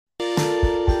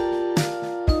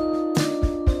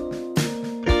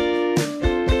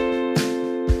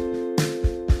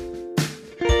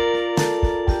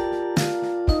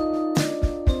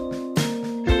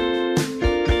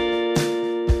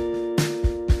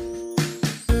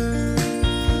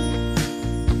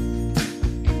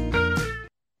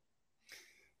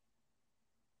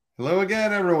Hello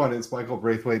again, everyone. It's Michael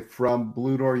Braithwaite from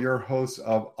Blue Door, your host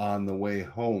of On the Way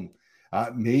Home.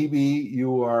 Maybe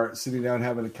you are sitting down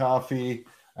having a coffee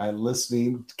and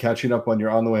listening, catching up on your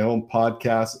On the Way Home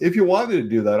podcast. If you wanted to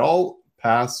do that, all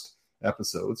past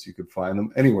episodes, you could find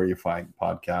them anywhere you find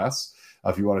podcasts.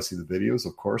 If you want to see the videos,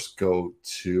 of course, go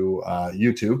to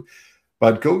YouTube.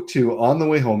 But go to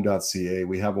onthewayhome.ca.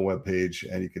 We have a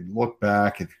webpage, and you can look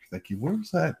back and you're thinking, where was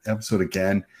that episode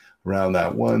again? Around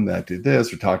that one that did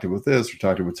this, or talked about this, or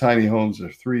talked about tiny homes, or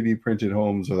 3D printed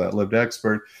homes, or that lived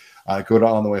expert. Go to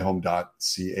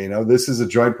onthewayhome.ca. Now, this is a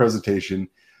joint presentation,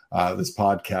 this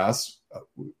podcast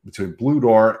between Blue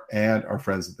Door and our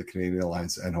friends at the Canadian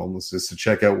Alliance and Homelessness. To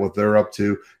check out what they're up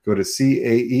to, go to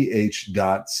caeh.ca.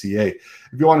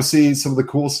 If you want to see some of the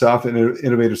cool stuff and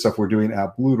innovative stuff we're doing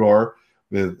at Blue Door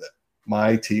with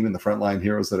my team and the frontline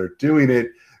heroes that are doing it,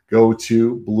 go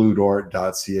to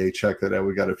bluedoor.ca. Check that out.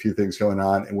 We got a few things going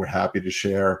on, and we're happy to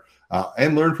share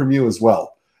and learn from you as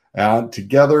well.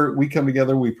 Together, we come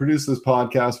together. We produce this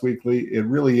podcast weekly. It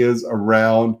really is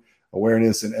around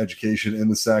awareness and education in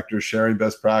the sector, sharing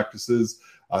best practices,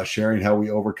 sharing how we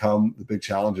overcome the big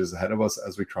challenges ahead of us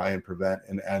as we try and prevent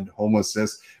and end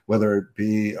homelessness, whether it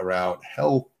be around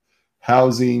health,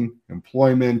 housing,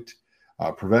 employment,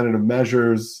 preventative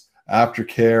measures,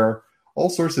 aftercare, all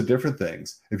sorts of different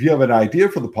things. If you have an idea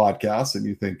for the podcast and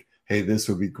you think, hey, this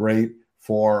would be great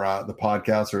for the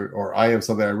podcast, or I have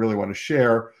something I really want to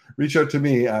share, reach out to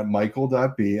me at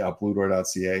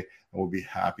michael.b@bluedoor.ca, and we'll be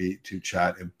happy to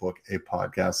chat and book a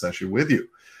podcast session with you.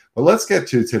 But let's get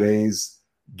to today's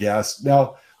guest.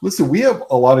 Now, listen, we have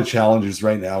a lot of challenges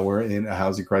right now. We're in a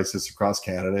housing crisis across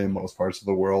Canada, and most parts of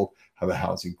the world have a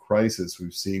housing crisis.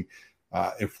 We've seen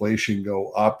inflation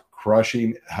go up,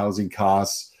 crushing housing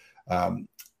costs.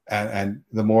 And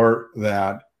the more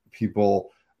that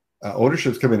people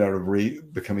ownership's becoming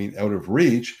out of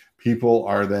reach, people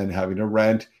are then having to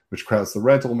rent, which crowds the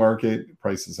rental market.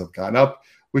 Prices have gone up,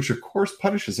 which of course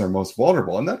punishes our most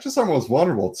vulnerable, and not just our most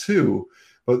vulnerable too,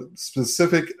 but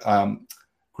specific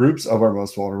groups of our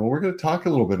most vulnerable. We're going to talk a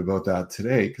little bit about that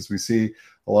today, because we see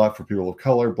a lot for people of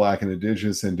color, Black and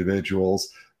Indigenous individuals,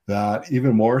 that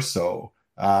even more so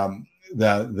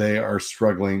that they are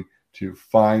struggling to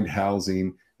find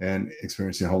housing and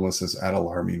experiencing homelessness at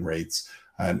alarming rates.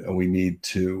 And we need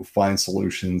to find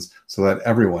solutions so that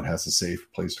everyone has a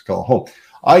safe place to call home.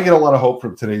 I get a lot of hope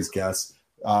from today's guest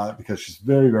because she's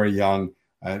very, very young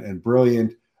and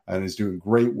brilliant and is doing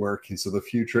great work. And so the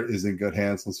future is in good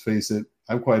hands. Let's face it,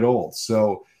 I'm quite old.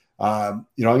 So, I'm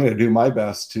going to do my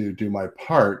best to do my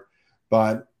part,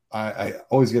 but I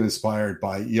always get inspired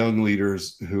by young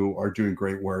leaders who are doing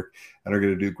great work and are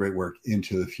going to do great work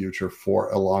into the future for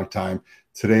a long time.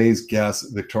 Today's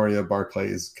guest, Victoria Barclay,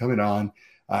 is coming on,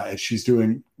 and she's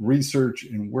doing research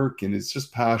and work, and is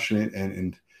just passionate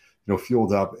and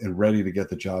fueled up and ready to get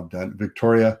the job done.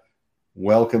 Victoria,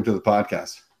 welcome to the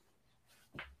podcast.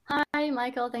 Hi,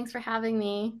 Michael. Thanks for having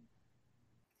me.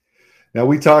 Now,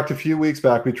 we talked a few weeks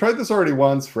back. We tried this already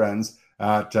once, friends,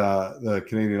 at the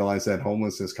Canadian Alliance and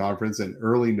Homelessness Conference in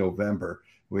early November.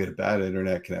 We had a bad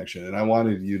internet connection, and I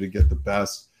wanted you to get the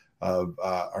best of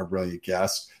our brilliant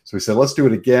guests. So we said, let's do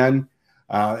it again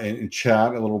and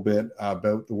chat a little bit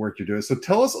about the work you're doing. So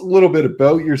tell us a little bit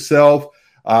about yourself.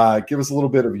 Give us a little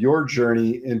bit of your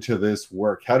journey into this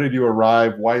work. How did you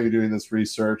arrive? Why are you doing this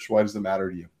research? Why does it matter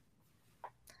to you?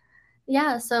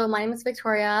 Yeah, so my name is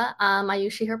Victoria. I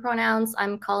use she, her pronouns.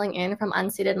 I'm calling in from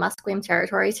unceded Musqueam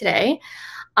territory today.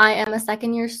 I am a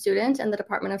second-year student in the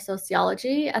Department of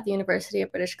Sociology at the University of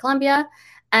British Columbia.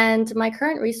 And my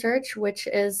current research, which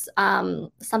is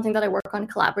something that I work on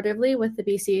collaboratively with the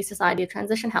BC Society of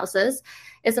Transition Houses,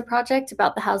 is a project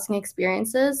about the housing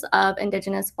experiences of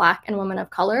Indigenous, Black, and women of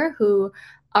color who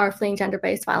are fleeing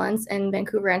gender-based violence in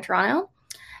Vancouver and Toronto.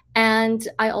 And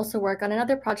I also work on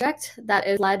another project that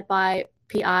is led by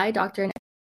PI, Dr.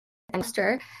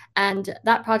 Master, and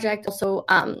that project also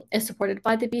is supported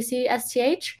by the BC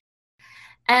STH.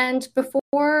 And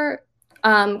before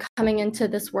coming into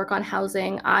this work on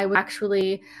housing, I was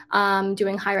actually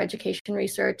doing higher education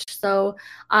research. So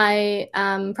I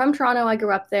from Toronto, I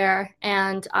grew up there,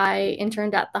 and I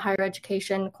interned at the Higher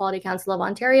Education Quality Council of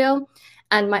Ontario.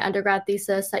 And my undergrad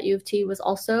thesis at U of T was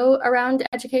also around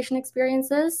education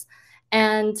experiences.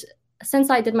 And since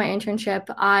I did my internship,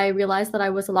 I realized that I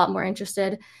was a lot more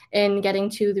interested in getting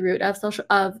to the root of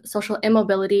social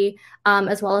immobility,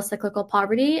 as well as cyclical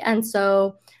poverty. And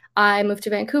so I moved to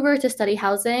Vancouver to study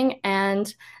housing,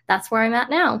 and that's where I'm at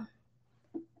now.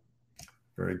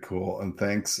 Very cool. And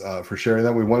thanks for sharing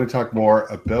that. We want to talk more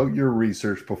about your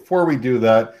research. Before we do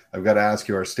that, I've got to ask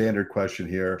you our standard question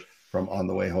here from On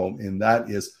the Way Home, and that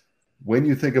is, when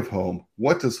you think of home,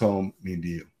 what does home mean to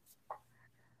you?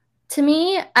 To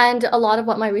me, and a lot of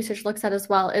what my research looks at as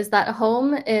well, is that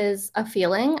home is a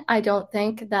feeling. I don't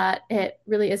think that it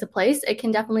really is a place. It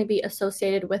can definitely be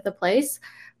associated with a place,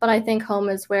 but I think home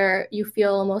is where you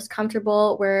feel most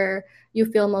comfortable, where you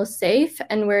feel most safe,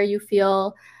 and where you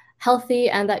feel healthy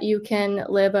and that you can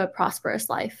live a prosperous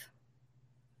life.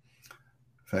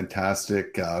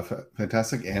 Fantastic,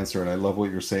 fantastic answer. And I love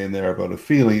what you're saying there about a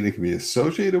feeling. It can be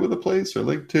associated with a place or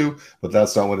linked to, but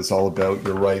that's not what it's all about.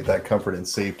 You're right. That comfort and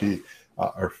safety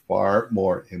are far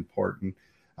more important.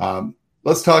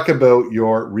 Let's talk about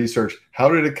your research. How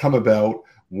did it come about?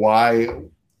 Why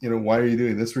are you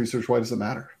doing this research? Why does it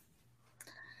matter?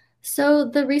 So,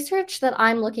 the research that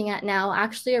I'm looking at now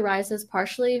actually arises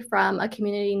partially from a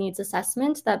community needs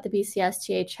assessment that the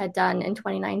BCSTH had done in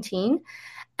 2019.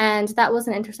 And that was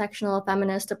an intersectional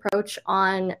feminist approach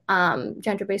on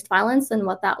gender-based violence and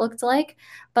what that looked like.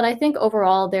 But I think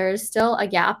overall, there's still a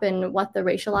gap in what the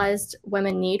racialized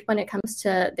women need when it comes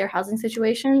to their housing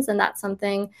situations. And that's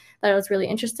something that I was really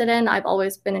interested in. I've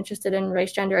always been interested in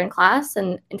race, gender, and class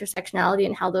and intersectionality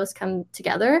and how those come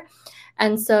together.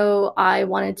 And so I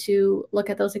wanted to look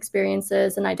at those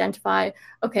experiences and identify,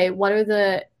 okay, what are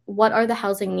the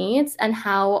housing needs and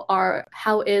how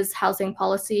is housing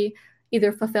policy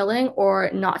either fulfilling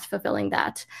or not fulfilling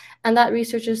that. And that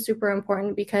research is super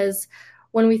important because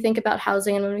when we think about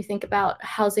housing and when we think about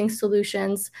housing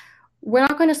solutions, we're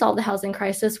not going to solve the housing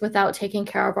crisis without taking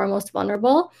care of our most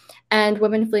vulnerable. And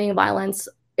women fleeing violence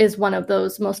is one of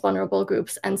those most vulnerable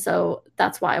groups. And so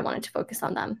that's why I wanted to focus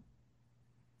on them.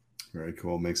 Very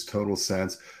cool. Makes total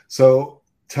sense. So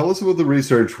tell us about the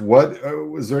research. What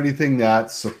was there anything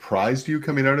that surprised you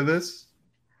coming out of this?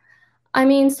 I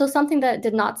mean, so something that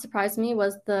did not surprise me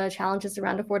was the challenges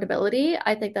around affordability.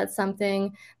 I think that's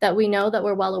something that we know that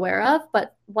we're well aware of,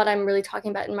 but what I'm really talking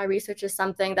about in my research is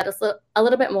something that is a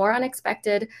little bit more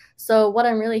unexpected. So what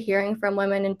I'm really hearing from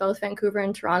women in both Vancouver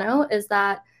and Toronto is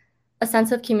that a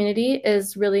sense of community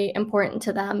is really important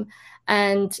to them.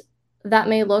 And that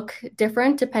may look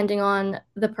different depending on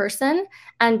the person.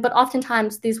 But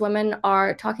oftentimes these women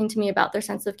are talking to me about their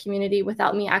sense of community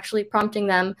without me actually prompting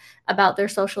them about their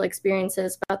social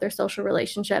experiences, about their social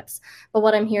relationships. But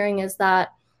what I'm hearing is that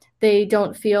they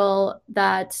don't feel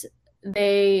that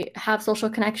they have social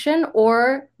connection,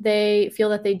 or they feel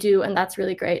that they do, and that's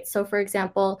really great. So for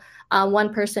example,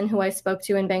 one person who I spoke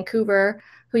to in Vancouver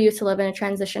who used to live in a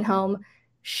transition home,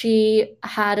 she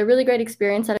had a really great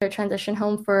experience at her transition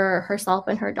home for herself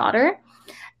and her daughter.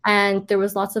 And there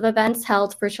was lots of events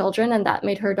held for children, and that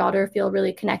made her daughter feel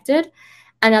really connected.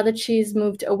 And now that she's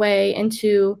moved away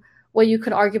into what you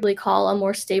could arguably call a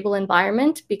more stable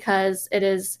environment because it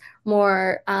is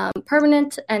more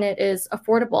permanent and it is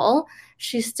affordable,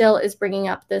 she still is bringing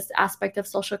up this aspect of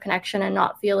social connection and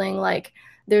not feeling like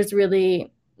there's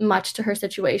really much to her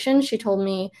situation. She told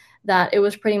me that it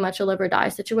was pretty much a live or die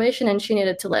situation and she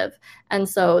needed to live. And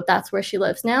so that's where she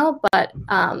lives now. But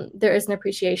there is an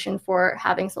appreciation for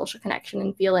having social connection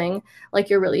and feeling like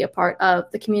you're really a part of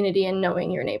the community and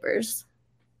knowing your neighbors.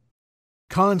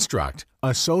 Construct,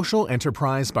 a social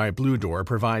enterprise by Blue Door,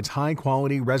 provides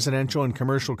high-quality residential and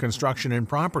commercial construction and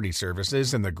property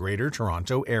services in the Greater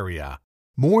Toronto Area.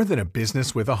 More than a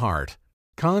business with a heart,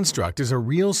 Construct is a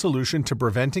real solution to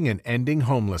preventing and ending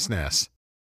homelessness.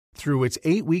 Through its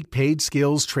 8-week paid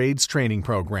skills trades training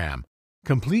program,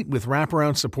 complete with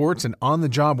wraparound supports and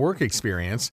on-the-job work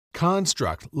experience,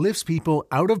 Construct lifts people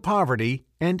out of poverty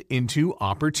and into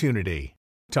opportunity.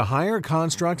 To hire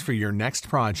Construct for your next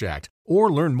project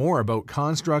or learn more about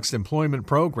Construct's employment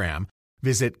program,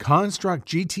 visit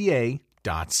constructgta.ca.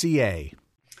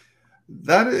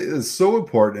 That is so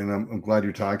important, and I'm glad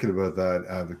you're talking about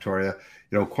that, Victoria.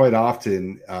 Quite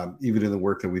often, even in the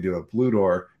work that we do at Blue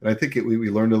Door, and I think we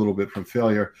learned a little bit from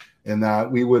failure in that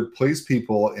we would place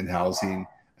people in housing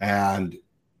and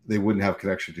they wouldn't have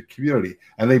connection to community.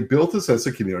 And they built a sense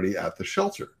of community at the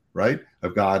shelter, right?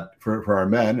 I've got, for our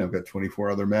men, I've got 24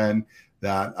 other men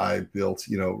that I built,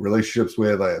 relationships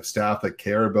with. I have staff that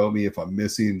care about me. If I'm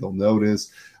missing, they'll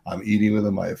notice. I'm eating with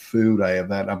them. I have food. I have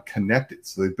that. I'm connected.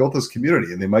 So they built this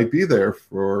community, and they might be there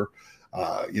for,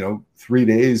 3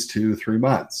 days to 3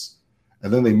 months.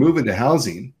 And then they move into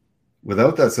housing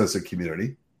without that sense of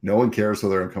community. No one cares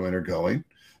whether I'm coming or going.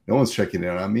 No one's checking in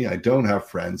on me. I don't have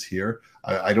friends here.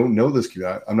 I don't know this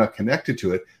community. I'm not connected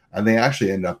to it. And they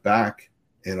actually end up back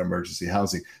in emergency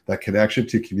housing. That connection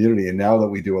to community. And now that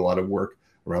we do a lot of work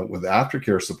around with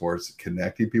aftercare supports,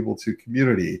 connecting people to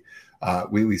community,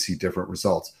 we see different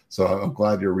results. So I'm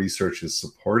glad your research is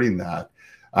supporting that.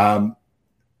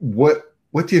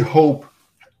 What do you hope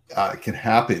can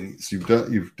happen. So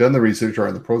you've done the research, or are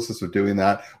in the process of doing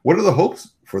that. What are the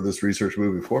hopes for this research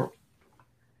moving forward?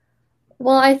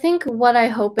 Well, I think what I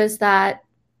hope is that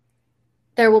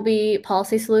there will be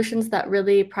policy solutions that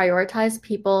really prioritize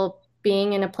people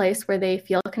being in a place where they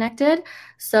feel connected.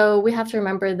 So we have to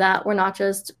remember that we're not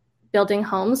just building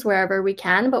homes wherever we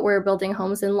can, but we're building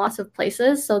homes in lots of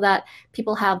places so that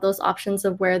people have those options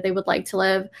of where they would like to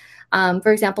live.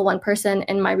 For example, one person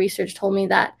in my research told me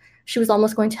that she was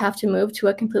almost going to have to move to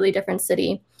a completely different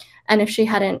city. And if she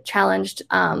hadn't challenged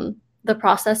the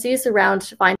processes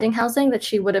around finding housing, that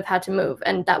she would have had to move.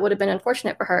 And that would have been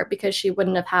unfortunate for her because she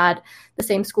wouldn't have had the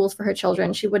same schools for her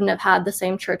children. She wouldn't have had the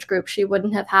same church group. She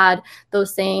wouldn't have had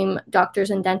those same doctors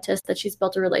and dentists that she's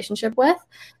built a relationship with.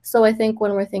 So I think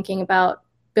when we're thinking about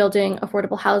building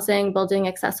affordable housing, building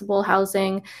accessible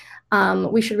housing,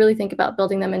 we should really think about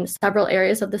building them in several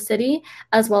areas of the city,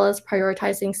 as well as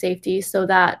prioritizing safety so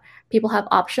that people have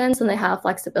options and they have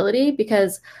flexibility.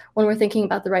 Because when we're thinking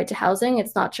about the right to housing,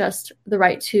 it's not just the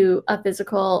right to a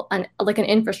physical and like an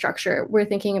infrastructure. We're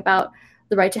thinking about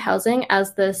the right to housing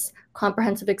as this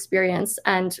comprehensive experience,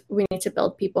 and we need to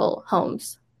build people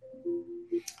homes.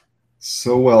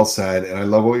 So well said. And I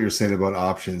love what you're saying about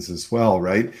options as well,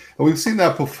 right? And we've seen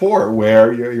that before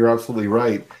where you're absolutely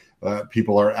right.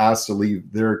 People are asked to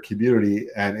leave their community,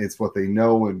 and it's what they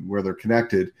know and where they're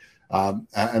connected.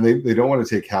 And they don't want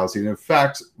to take housing. In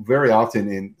fact, very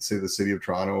often in, say, the city of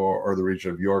Toronto or the region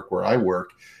of York where I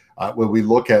work, when we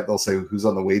look at, they'll say who's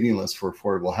on the waiting list for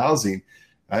affordable housing,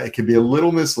 it can be a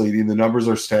little misleading. The numbers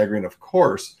are staggering, of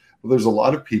course, but there's a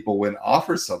lot of people when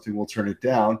offered something will turn it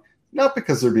down, not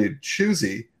because they're being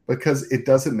choosy, because it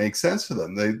doesn't make sense to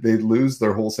them. They lose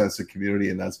their whole sense of community,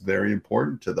 and that's very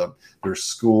important to them. Their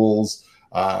schools,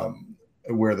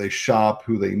 where they shop,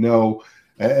 who they know.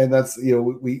 And that's,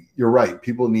 you're right.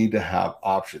 People need to have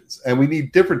options, and we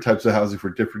need different types of housing for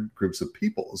different groups of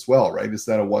people as well, right? It's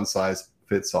not a one size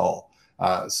fits all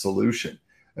solution.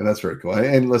 And that's very cool.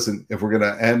 And listen, if we're going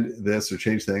to end this or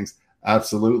change things,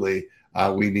 absolutely,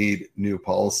 we need new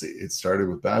policy. It started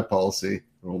with bad policy.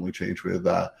 It'll only change with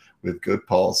good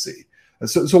policy.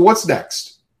 So what's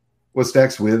next? What's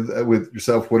next with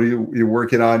yourself? What are you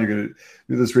working on? You're going to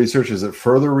do this research. Is it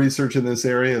further research in this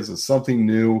area? Is it something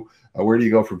new? Where do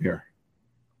you go from here?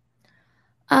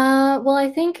 Well,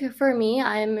 I think for me,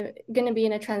 I'm going to be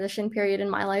in a transition period in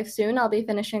my life soon. I'll be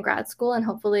finishing grad school and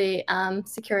hopefully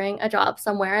securing a job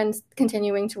somewhere and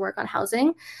continuing to work on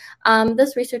housing.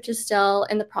 This research is still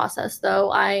in the process,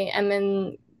 though. I'm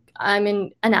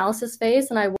in analysis phase,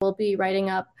 and I will be writing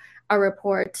up a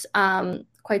report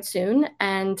quite soon,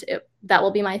 and that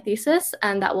will be my thesis,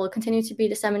 and that will continue to be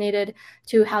disseminated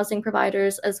to housing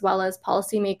providers as well as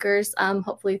policymakers,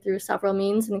 hopefully through several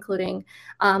means, including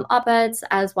op-eds,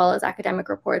 as well as academic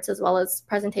reports, as well as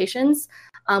presentations,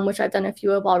 which I've done a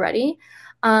few of already.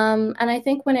 And I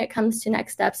think when it comes to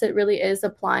next steps, it really is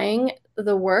applying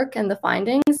the work and the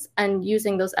findings and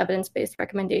using those evidence-based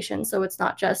recommendations. So it's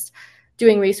not just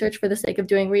doing research for the sake of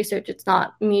doing research. It's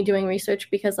not me doing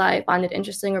research because I find it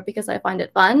interesting or because I find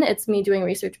it fun. It's me doing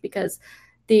research because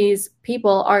these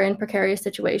people are in precarious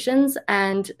situations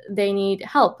and they need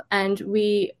help. And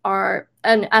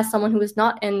as someone who is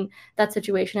not in that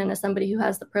situation, and as somebody who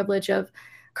has the privilege of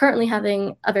currently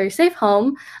having a very safe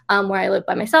home where I live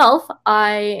by myself,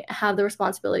 I have the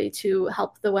responsibility to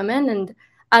help the women. And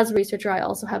as a researcher, I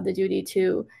also have the duty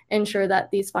to ensure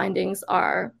that these findings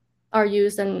are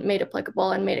used and made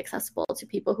applicable and made accessible to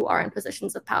people who are in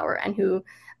positions of power and who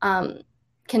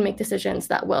can make decisions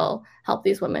that will help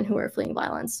these women who are fleeing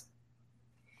violence.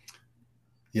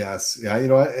 Yes. Yeah.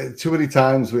 Too many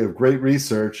times we have great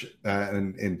research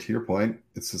and to your point,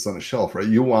 it's just on a shelf, right?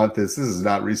 You want this. This is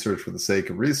not research for the sake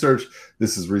of research.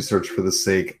 This is research for the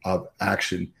sake of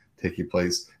action taking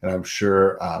place. And I'm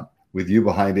sure with you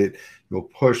behind it, you'll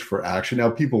push for action. Now,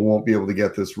 people won't be able to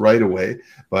get this right away,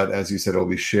 but as you said, it'll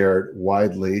be shared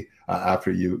widely after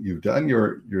you've done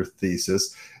your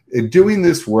thesis. In doing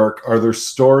this work, are there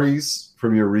stories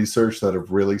from your research that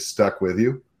have really stuck with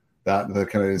you that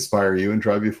kind of inspire you and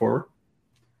drive you forward?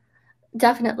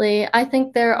 Definitely. I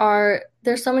think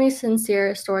there's so many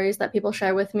sincere stories that people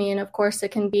share with me. And of course,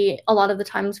 it can be a lot of the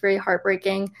times very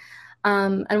heartbreaking.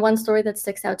 And one story that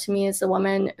sticks out to me is a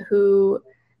woman who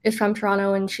is from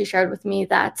Toronto, and she shared with me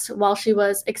that while she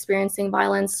was experiencing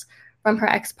violence from her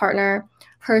ex-partner,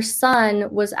 her son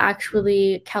was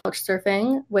actually couch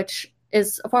surfing, which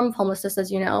is a form of homelessness,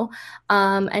 as you know,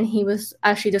 and he was,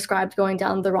 as she described, going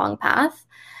down the wrong path.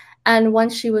 And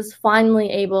once she was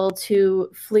finally able to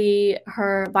flee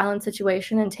her violent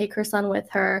situation and take her son with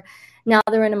her, now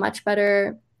they're in a much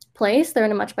better place. They're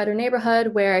in a much better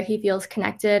neighborhood where he feels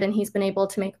connected and he's been able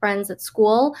to make friends at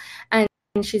school. And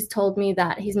she's told me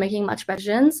that he's making much better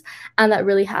decisions, and that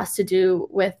really has to do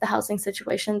with the housing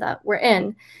situation that we're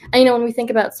in. And, when we think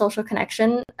about social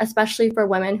connection, especially for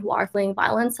women who are fleeing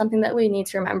violence, something that we need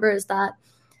to remember is that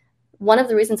one of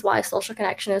the reasons why social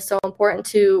connection is so important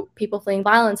to people fleeing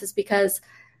violence is because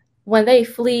when they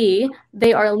flee,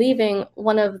 they are leaving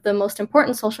one of the most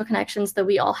important social connections that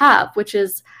we all have, which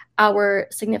is our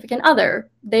significant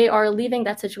other. They are leaving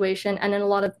that situation. And in a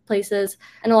lot of places,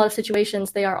 in a lot of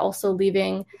situations, they are also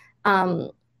leaving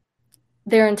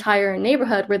their entire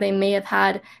neighborhood where they may have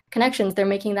had connections. They're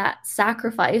making that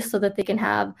sacrifice so that they can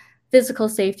have physical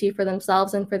safety for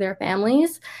themselves and for their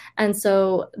families. And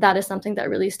so that is something that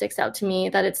really sticks out to me,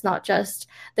 that it's not just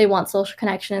they want social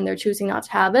connection and they're choosing not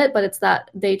to have it, but it's that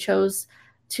they chose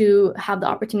to have the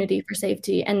opportunity for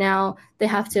safety. And now they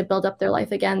have to build up their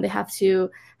life again. They have to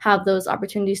have those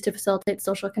opportunities to facilitate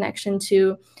social connection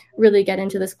to really get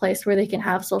into this place where they can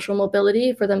have social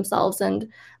mobility for themselves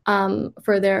and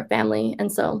for their family.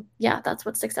 And so, yeah, that's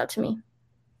what sticks out to me.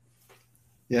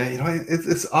 Yeah,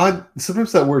 it's odd.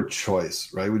 Sometimes that word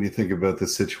choice, right? When you think about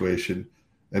this situation,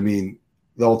 I mean,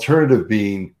 the alternative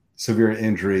being severe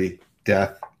injury,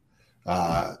 death,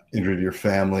 injury to your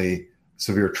family,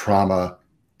 severe trauma.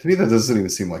 To me, that doesn't even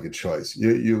seem like a choice.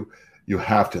 You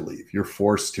have to leave. You're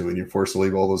forced to, and you're forced to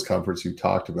leave all those comforts you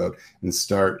talked about and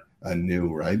start anew,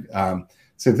 right?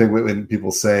 Same thing when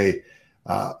people say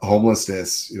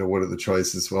homelessness. What are the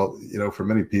choices? Well, for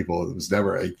many people, it was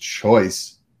never a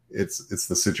choice. It's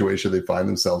the situation they find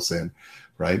themselves in,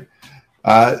 right?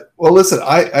 Well, listen,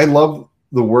 I love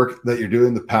the work that you're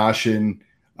doing, the passion.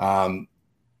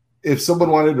 If someone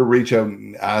wanted to reach out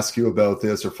and ask you about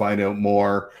this or find out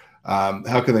more,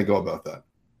 how can they go about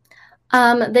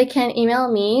that? They can email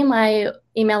me. My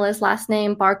email is last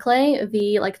name Barclay,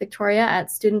 V like Victoria,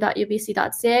 at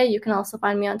student.ubc.ca. You can also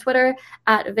find me on Twitter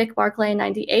at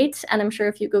VicBarclay98. And I'm sure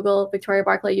if you Google Victoria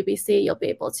Barclay UBC, you'll be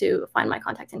able to find my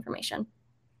contact information.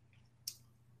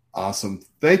 Awesome.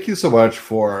 Thank you so much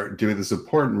for doing this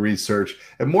important research,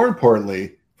 and more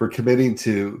importantly, for committing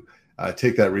to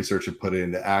take that research and put it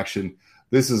into action.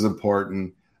 This is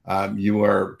important. You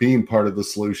are being part of the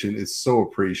solution. It's so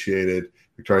appreciated.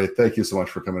 Victoria, thank you so much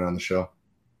for coming on the show.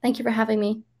 Thank you for having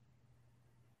me.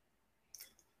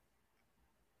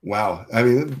 Wow. I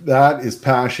mean, that is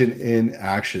passion in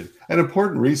action and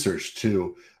important research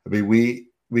too. I mean,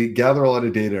 we gather a lot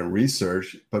of data and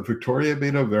research, but Victoria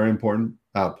made a very important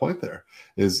point there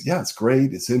is, yeah, it's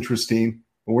great. It's interesting,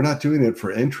 but we're not doing it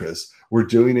for interest. We're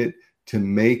doing it to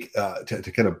make,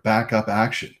 to kind of back up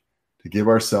action, to give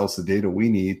ourselves the data we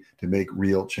need to make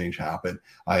real change happen.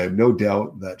 I have no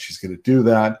doubt that she's going to do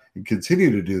that and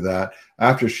continue to do that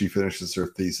after she finishes her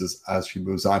thesis as she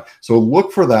moves on. So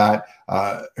look for that.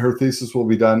 Her thesis will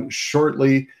be done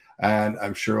shortly, and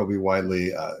I'm sure it'll be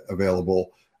widely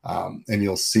available. And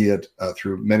you'll see it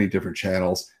through many different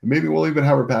channels. And maybe we'll even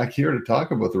have her back here to talk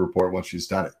about the report once she's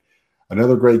done it.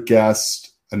 Another great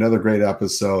guest, another great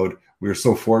episode. We are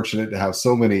so fortunate to have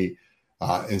so many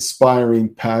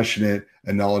inspiring, passionate,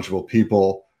 and knowledgeable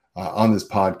people on this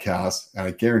podcast. And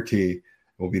I guarantee it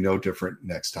will be no different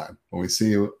next time when we see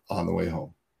you on the way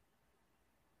home.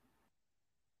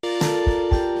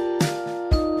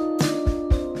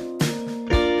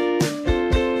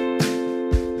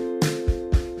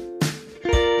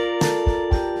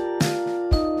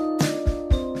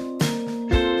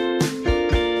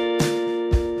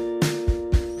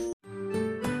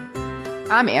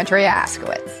 I'm Andrea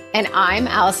Askowitz. And I'm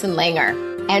Allison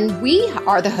Langer. And we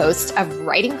are the hosts of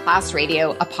Writing Class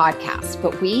Radio, a podcast,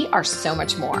 but we are so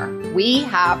much more. We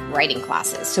have writing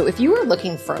classes. So if you are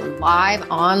looking for live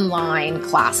online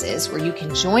classes where you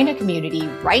can join a community,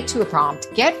 write to a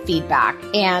prompt, get feedback,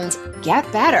 and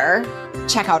get better,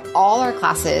 check out all our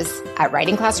classes at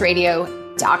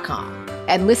writingclassradio.com.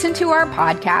 And listen to our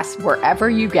podcast wherever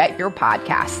you get your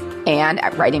podcasts and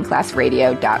at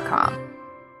writingclassradio.com.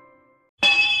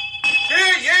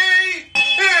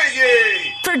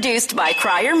 Produced by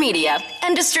Crier Media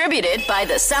and distributed by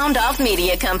the Sound Off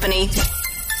Media Company.